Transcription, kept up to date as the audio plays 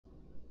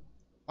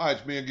Hi,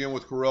 it's me again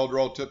with Corel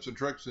Draw Tips and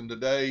Tricks, and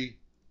today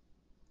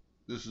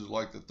this is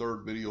like the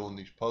third video on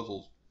these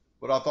puzzles,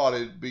 but I thought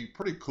it'd be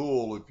pretty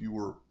cool if you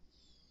were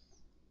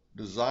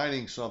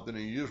designing something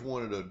and you just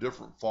wanted a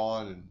different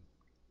font and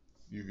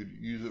you could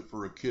use it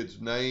for a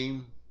kid's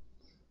name.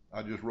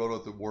 I just wrote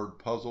out the word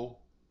puzzle.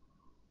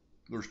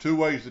 There's two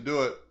ways to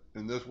do it,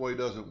 and this way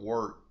doesn't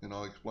work, and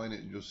I'll explain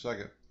it in just a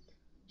second.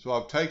 So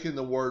I've taken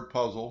the word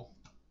puzzle,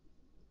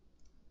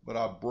 but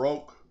I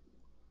broke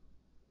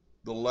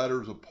the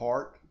letters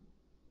apart.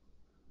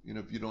 And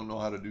if you don't know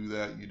how to do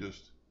that, you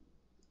just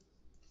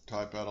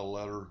type out a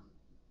letter,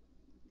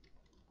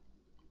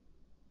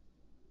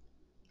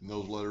 and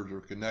those letters are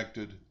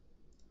connected.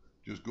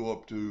 Just go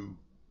up to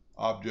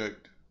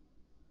Object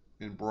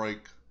and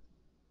break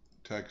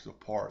text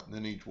apart, and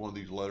then each one of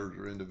these letters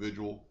are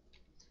individual.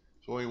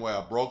 So anyway,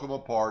 I broke them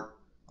apart.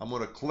 I'm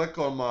going to click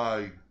on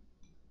my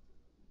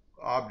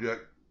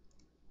object.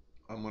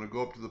 I'm going to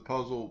go up to the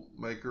puzzle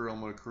maker. I'm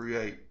going to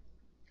create.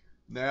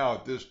 Now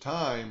at this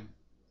time,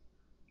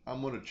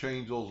 I'm going to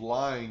change those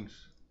lines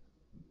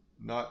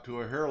not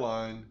to a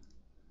hairline,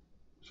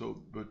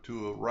 but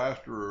to a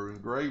raster or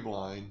engraved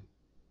line.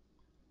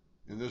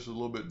 And this is a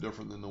little bit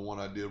different than the one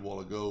I did a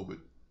while ago. But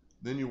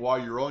then while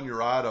you're on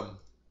your item,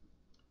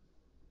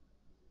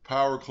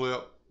 power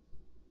clip,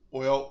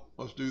 well,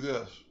 let's do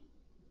this.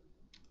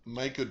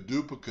 Make a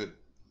duplicate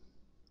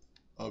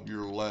of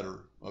your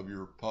letter, of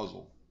your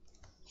puzzle.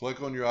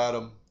 Click on your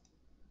item,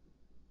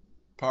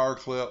 power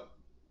clip,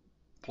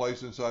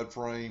 place inside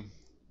frame.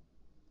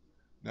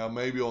 Now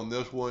maybe on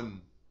this one,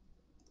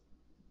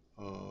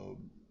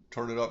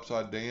 turn it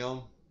upside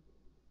down.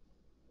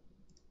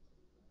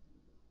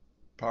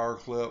 Power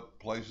clip,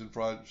 place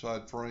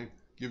inside frame.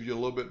 Gives you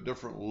a little bit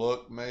different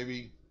look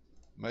maybe.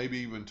 Maybe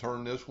even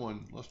turn this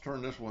one, let's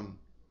turn this one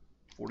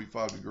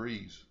 45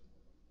 degrees.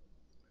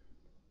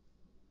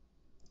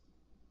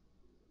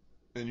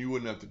 And you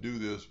wouldn't have to do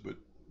this, but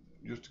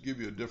just to give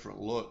you a different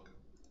look.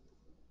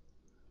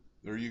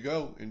 There you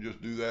go, and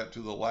just do that to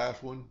the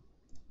last one.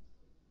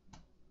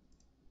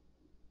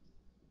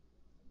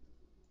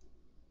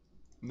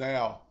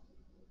 Now,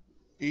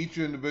 each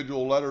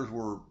individual letters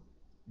were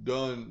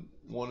done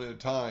one at a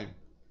time.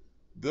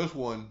 This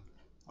one,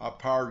 I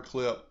powered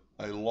clip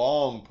a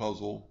long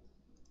puzzle,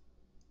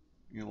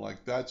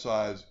 like that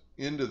size,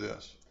 into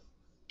this.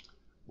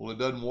 Well, it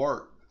doesn't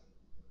work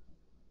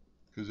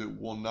because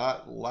it will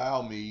not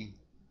allow me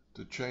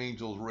to change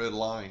those red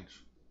lines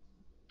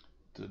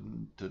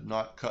to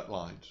not cut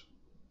lines.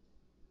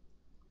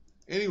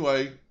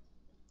 Anyway,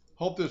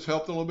 hope this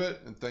helped a little bit,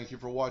 and thank you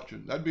for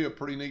watching. That'd be a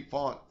pretty neat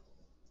font.